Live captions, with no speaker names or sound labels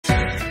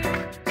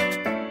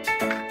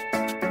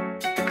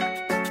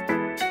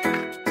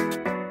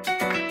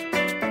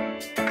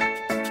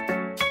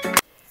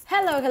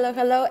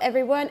Hello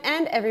everyone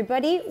and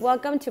everybody.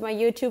 Welcome to my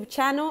YouTube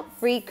channel,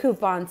 Free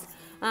Coupons.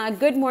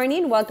 Good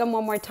morning, welcome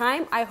one more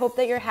time. I hope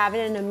that you're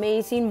having an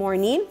amazing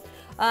morning.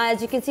 As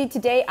you can see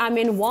today, I'm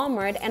in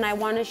Walmart and I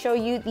want to show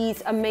you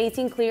these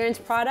amazing clearance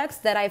products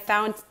that I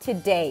found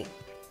today.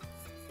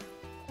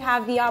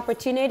 Have the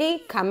opportunity,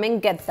 come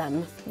and get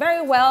them.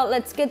 Very well,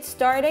 let's get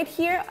started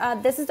here.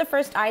 This is the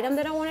first item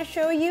that I want to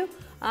show you.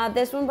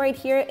 This one right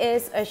here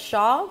is a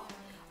shawl.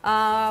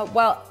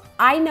 Well,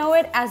 I know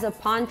it as a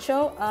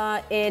poncho.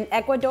 In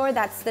Ecuador,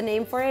 that's the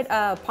name for it,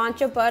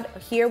 poncho, but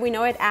here we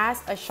know it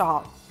as a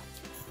shawl.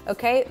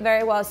 Okay,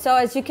 very well. So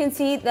as you can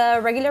see,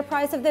 the regular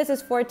price of this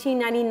is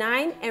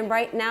 $14.99, and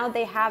right now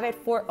they have it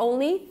for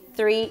only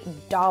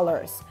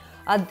 $3.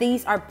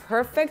 These are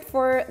perfect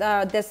for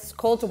this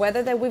cold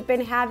weather that we've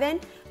been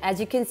having. As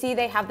you can see,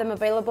 they have them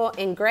available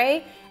in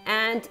gray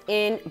and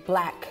in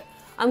black.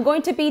 I'm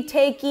going to be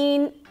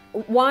taking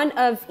one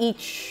of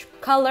each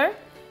color.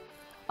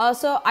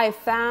 Also, I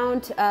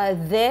found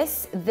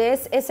this.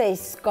 This is a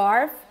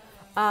scarf.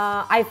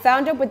 I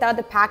found it without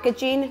the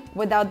packaging,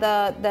 without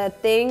the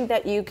thing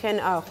that you can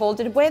hold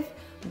it with,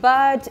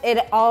 but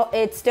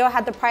it still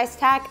had the price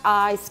tag.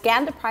 I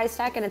scanned the price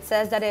tag and it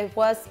says that it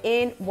was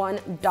in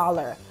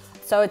 $1.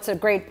 So it's a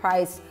great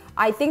price.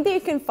 I think that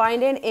you can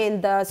find it in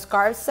the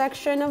scarf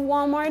section of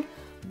Walmart,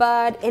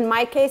 but in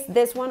my case,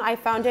 this one, I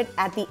found it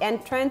at the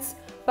entrance,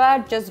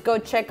 but just go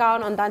check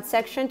out on that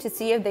section to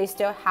see if they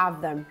still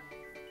have them.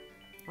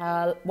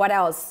 What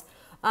else?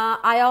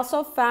 I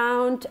also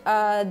found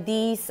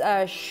these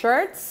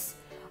shirts.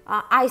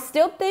 I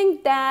still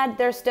think that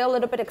they're still a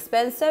little bit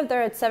expensive.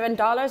 They're at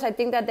 $7. I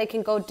think that they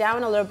can go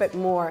down a little bit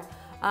more.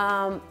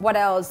 What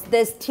else?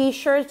 These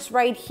t-shirts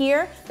right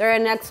here, they're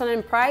an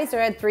excellent price.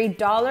 They're at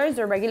 $3.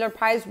 Their regular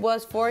price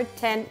was for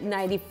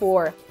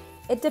 $10.94.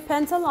 It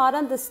depends a lot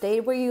on the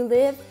state where you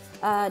live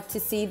to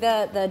see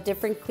the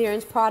different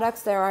clearance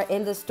products that are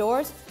in the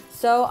stores.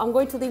 So I'm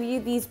going to leave you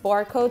these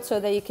barcodes so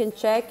that you can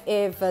check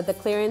if the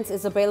clearance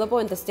is available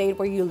in the state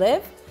where you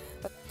live.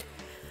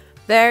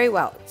 Very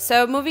well.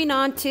 So moving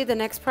on to the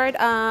next part,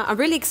 I'm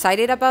really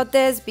excited about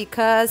this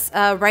because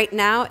right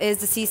now is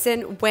the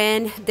season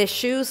when the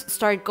shoes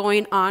start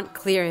going on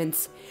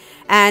clearance.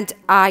 And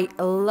I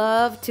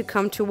love to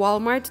come to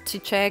Walmart to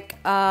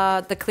check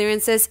the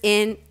clearances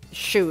in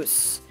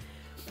shoes.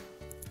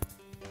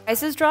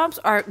 Prices drops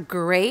are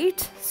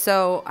great.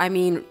 So, I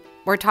mean,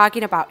 we're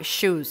talking about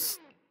shoes.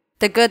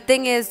 The good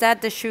thing is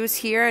that the shoes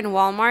here in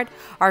Walmart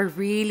are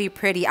really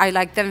pretty. I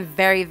like them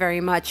very, very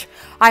much.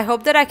 I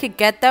hope that I could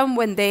get them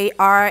when they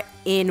are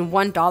in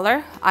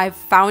 $1. I've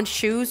found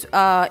shoes in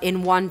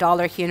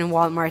 $1 here in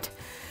Walmart.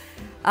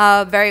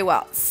 Very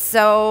well.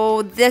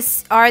 So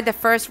these are the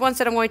first ones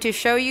that I'm going to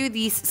show you.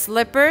 These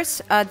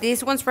slippers.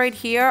 These ones right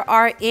here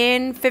are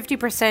in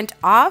 50%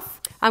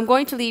 off. I'm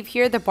going to leave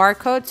here the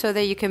barcode so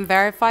that you can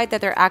verify that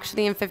they're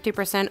actually in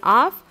 50%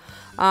 off.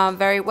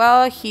 Very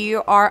well,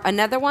 here are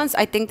another ones.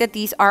 I think that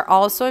these are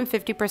also in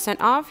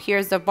 50% off.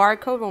 Here's the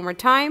barcode one more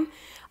time.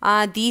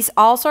 These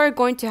also are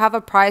going to have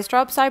a price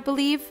drops, I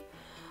believe.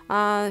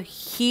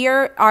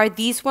 Here are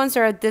these ones.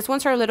 These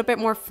ones are a little bit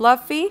more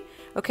fluffy.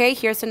 Okay,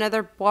 here's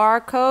another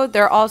barcode.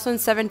 They're also in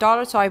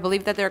 $7, so I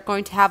believe that they're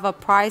going to have a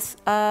price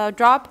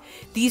drop.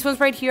 These ones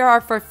right here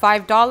are for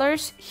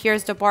 $5.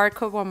 Here's the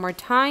barcode one more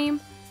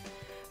time.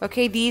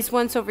 Okay, these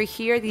ones over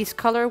here, these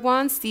color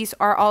ones, these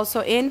are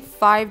also in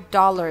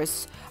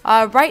 $5.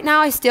 Right now,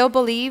 I still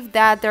believe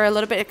that they're a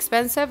little bit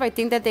expensive. I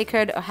think that they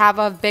could have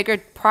a bigger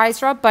price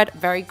drop, but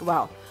very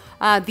well.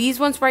 These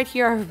ones right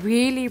here are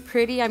really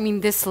pretty. I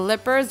mean, the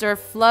slippers, they're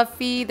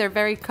fluffy, they're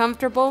very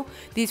comfortable.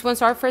 These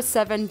ones are for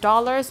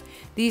 $7.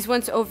 These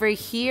ones over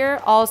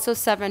here, also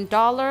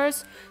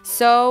 $7.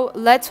 So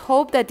let's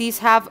hope that these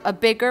have a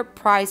bigger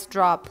price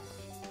drop.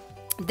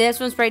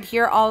 This one's right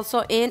here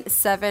also in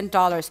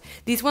 $7.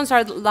 These ones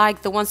are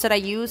like the ones that I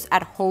use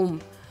at home.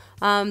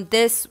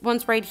 This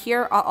one's right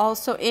here are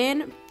also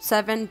in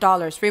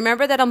 $7.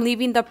 Remember that I'm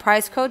leaving the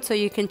price code so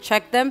you can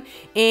check them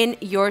in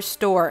your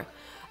store.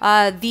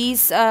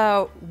 These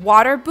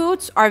water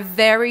boots are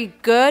very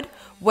good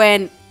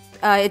when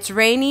it's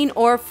raining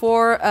or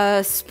for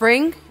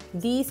spring.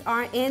 These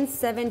are in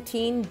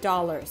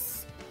 $17.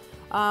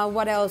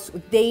 What else?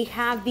 They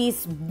have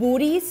these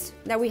booties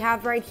that we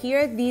have right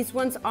here. These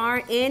ones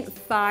are in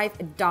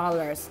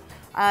 $5.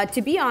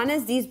 To be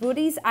honest, these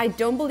booties, I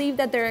don't believe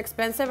that they're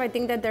expensive. I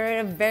think that they're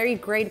at a very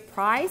great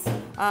price.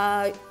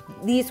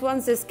 These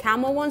ones, these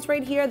camel ones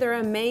right here, they're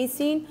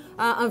amazing.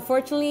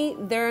 Unfortunately,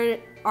 there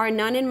are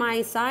none in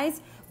my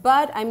size,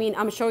 but I mean,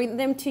 I'm showing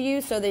them to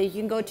you so that you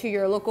can go to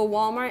your local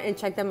Walmart and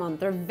check them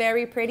out. They're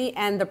very pretty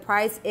and the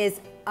price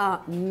is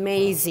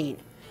amazing.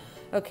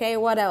 Okay,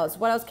 what else?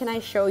 What else can I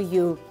show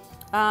you?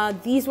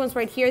 These ones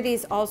right here,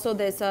 these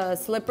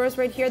slippers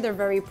right here, they're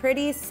very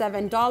pretty,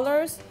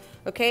 $7.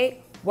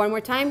 Okay, One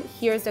more time,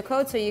 here's the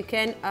code so you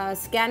can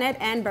scan it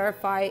and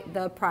verify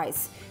the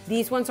price.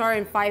 These ones are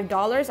in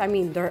 $5. I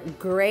mean, they're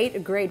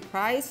great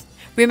price.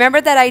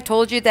 Remember that I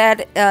told you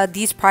that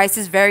these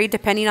prices vary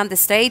depending on the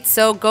state,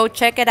 so go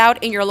check it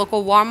out in your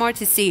local Walmart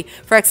to see.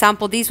 For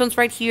example, these ones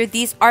right here,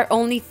 these are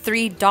only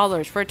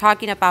 $3. We're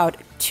talking about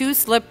 2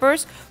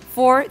 slippers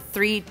for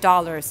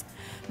 $3.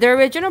 The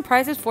original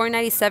price is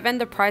 $4.97.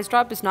 The price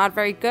drop is not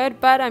very good,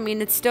 but I mean,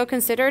 it's still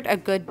considered a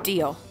good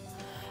deal.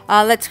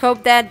 Let's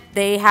hope that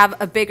they have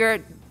a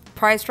bigger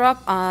price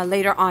drop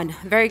later on.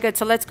 Very good.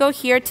 So let's go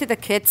here to the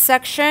kids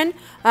section.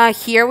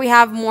 Here we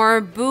have more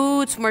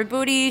boots, more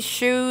booties,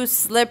 shoes,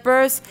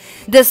 slippers.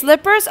 The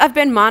slippers, I've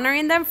been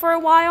monitoring them for a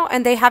while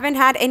and they haven't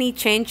had any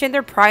change in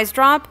their price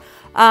drop.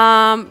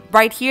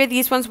 Right here,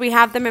 these ones, we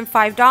have them in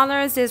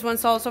 $5. This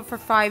one's also for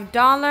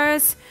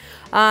 $5.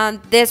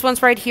 This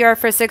one's right here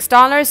for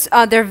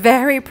 $6. They're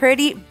very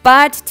pretty,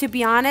 but to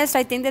be honest,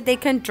 I think that they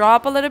can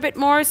drop a little bit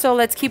more. So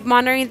let's keep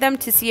monitoring them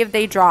to see if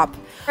they drop.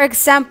 For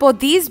example,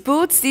 these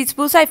boots,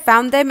 I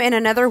found them in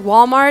another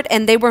Walmart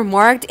and they were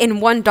marked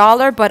in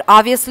 $1, but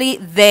obviously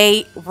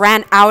they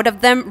ran out of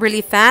them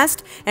really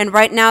fast. And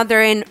right now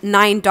they're in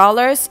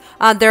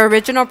 $9. Their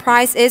original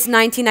price is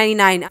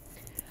 $19.99.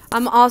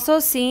 I'm also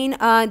seeing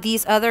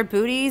these other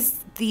booties.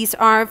 These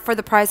are for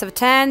the price of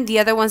 $10. The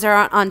other ones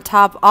are on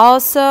top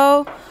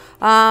also.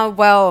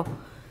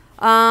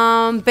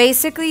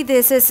 Basically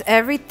this is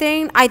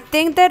everything. I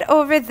think that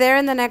over there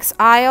in the next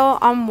aisle,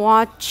 I'm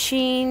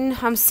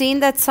seeing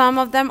that some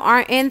of them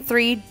are in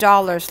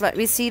 $3. Let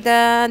me see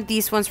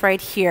these ones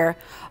right here.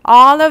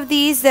 All of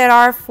these that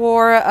are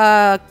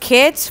for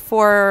kids,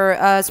 for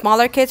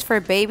smaller kids,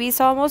 for babies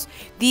almost,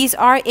 these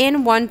are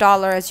in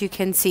 $1, as you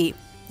can see.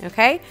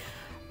 Okay.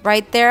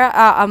 Right there,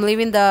 I'm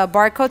leaving the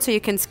barcode so you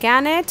can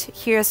scan it.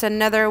 Here's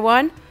another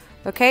one.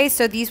 Okay,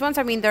 so these ones,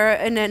 I mean, they're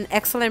in an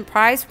excellent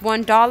price,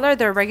 $1.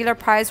 Their regular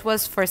price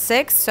was for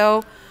 $6.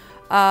 So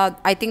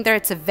I think that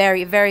it's a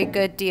very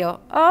good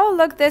deal. Oh,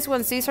 look, this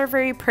ones. These are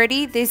very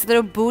pretty. These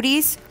little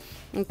booties.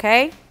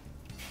 Okay,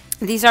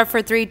 these are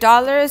for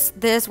 $3.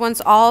 This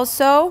one's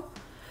also.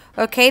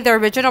 Okay, the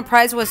original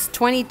price was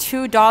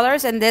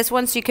 $22, and this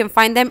ones you can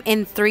find them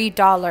in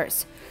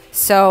 $3.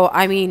 So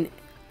I mean,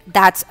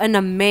 that's an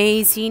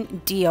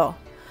amazing deal.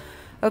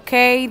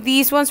 Okay,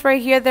 these ones right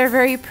here, they're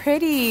very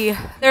pretty.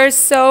 They're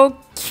so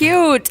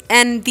cute.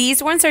 And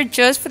these ones are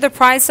just for the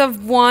price of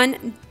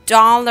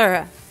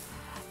 $1.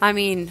 I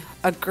mean,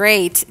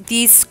 great.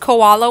 These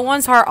koala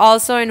ones are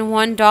also in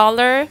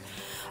 $1.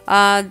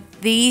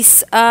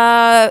 These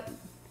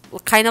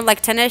kind of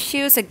like tennis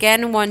shoes,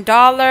 again,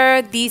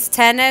 $1. These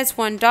tennis,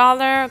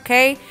 $1.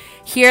 Okay.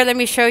 Here, let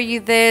me show you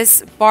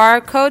this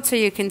barcode so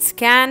you can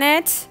scan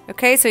it.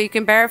 Okay, so you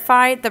can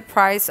verify the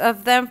price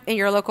of them in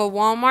your local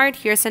Walmart.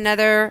 Here's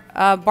another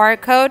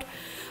barcode.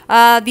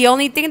 The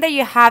only thing that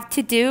you have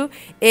to do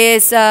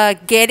is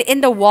get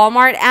in the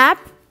Walmart app.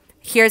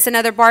 Here's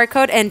another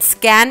barcode and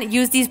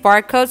use these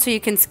barcodes so you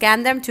can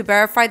scan them to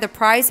verify the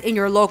price in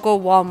your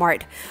local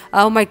Walmart.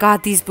 Oh my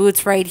God, these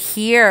boots right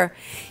here.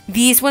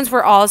 These ones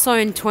were also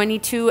in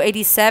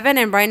 $22.87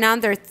 and right now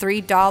they're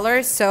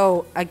 $3.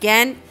 So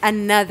again,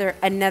 another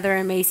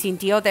amazing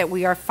deal that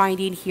we are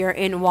finding here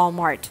in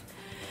Walmart.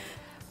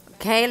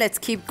 Okay, let's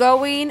keep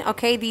going.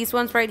 Okay, these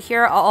ones right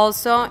here are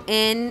also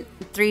in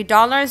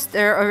 $3.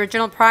 Their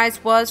original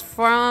price was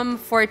from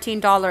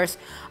 $14.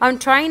 I'm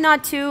trying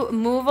not to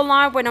move a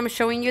lot when I'm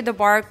showing you the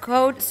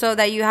barcode so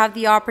that you have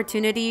the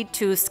opportunity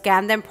to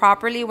scan them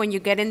properly when you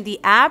get in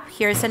the app.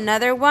 Here's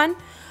another one.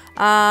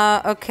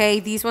 Okay,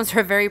 these ones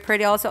are very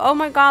pretty also. Oh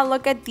my God,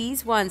 look at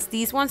these ones.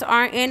 These ones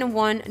are in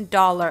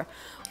 $1.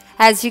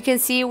 As you can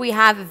see, we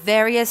have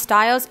various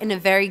styles in a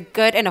very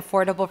good and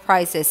affordable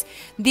prices.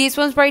 These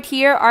ones right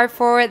here are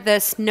for the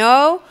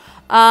snow.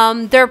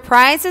 Their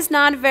price is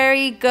not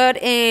very good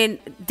in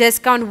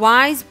discount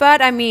wise,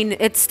 but I mean,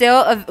 it's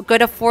still a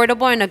good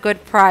affordable and a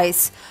good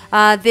price.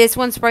 These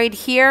ones right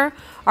here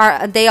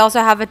they also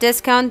have a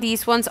discount.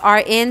 These ones are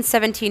in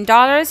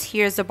 $17.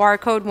 Here's the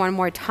barcode one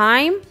more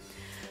time.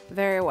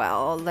 Very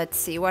well. Let's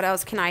see. What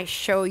else can I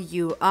show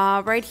you?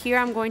 Right here,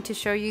 I'm going to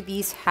show you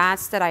these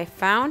hats that I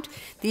found.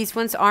 These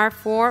ones are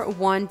for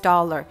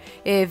 $1.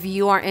 If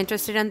you are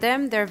interested in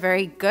them, they're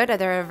very good.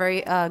 They're a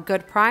very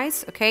good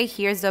price. Okay,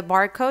 here's the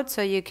barcode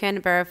so you can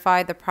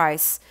verify the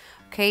price.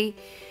 Okay.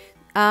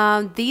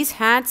 These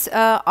hats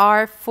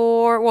are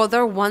for, well,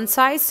 they're one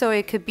size, so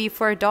it could be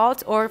for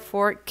adults or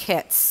for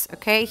kids.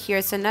 Okay,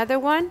 here's another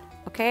one.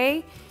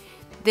 Okay.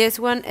 This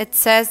one, it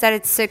says that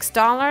it's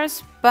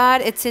 $6,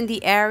 but it's in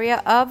the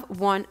area of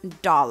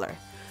 $1.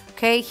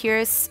 Okay,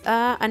 here's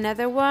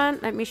another one.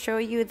 Let me show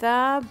you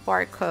the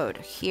barcode.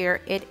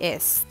 Here it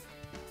is.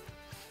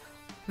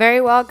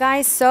 Very well,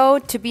 guys. So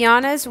to be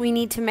honest, we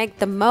need to make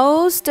the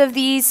most of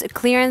these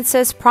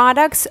clearances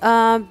products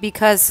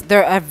because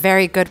they're a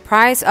very good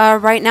price.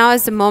 Right now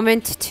is the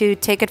moment to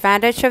take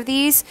advantage of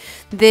these.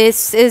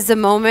 This is the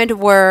moment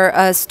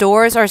where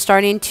stores are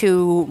starting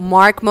to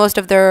mark most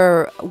of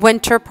their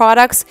winter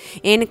products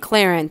in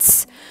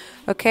clearance.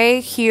 Okay,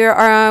 here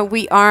are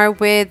we are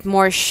with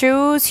more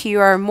shoes.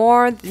 Here are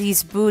more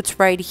these boots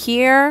right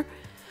here.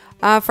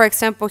 For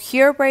example,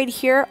 here right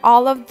here,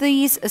 all of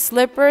these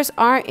slippers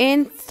are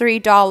in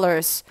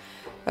 $3.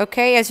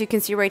 Okay, as you can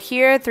see right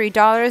here,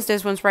 $3.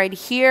 This one's right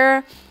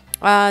here.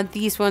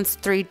 These ones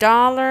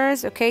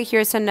 $3. Okay,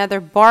 here's another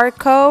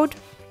barcode.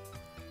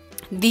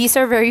 These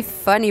are very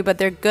funny, but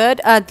they're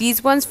good.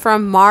 These ones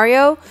from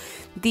Mario.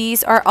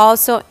 These are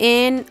also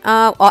in,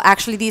 well,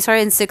 actually, these are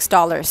in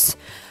 $6.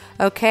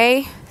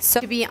 Okay, so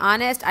to be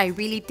honest, I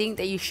really think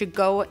that you should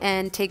go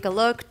and take a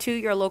look to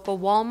your local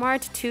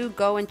Walmart to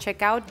go and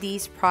check out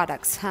these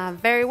products.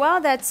 Very well,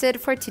 that's it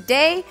for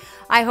today.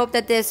 I hope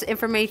that this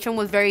information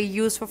was very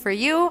useful for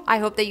you. I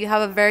hope that you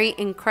have a very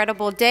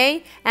incredible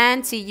day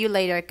and see you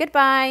later.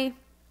 Goodbye.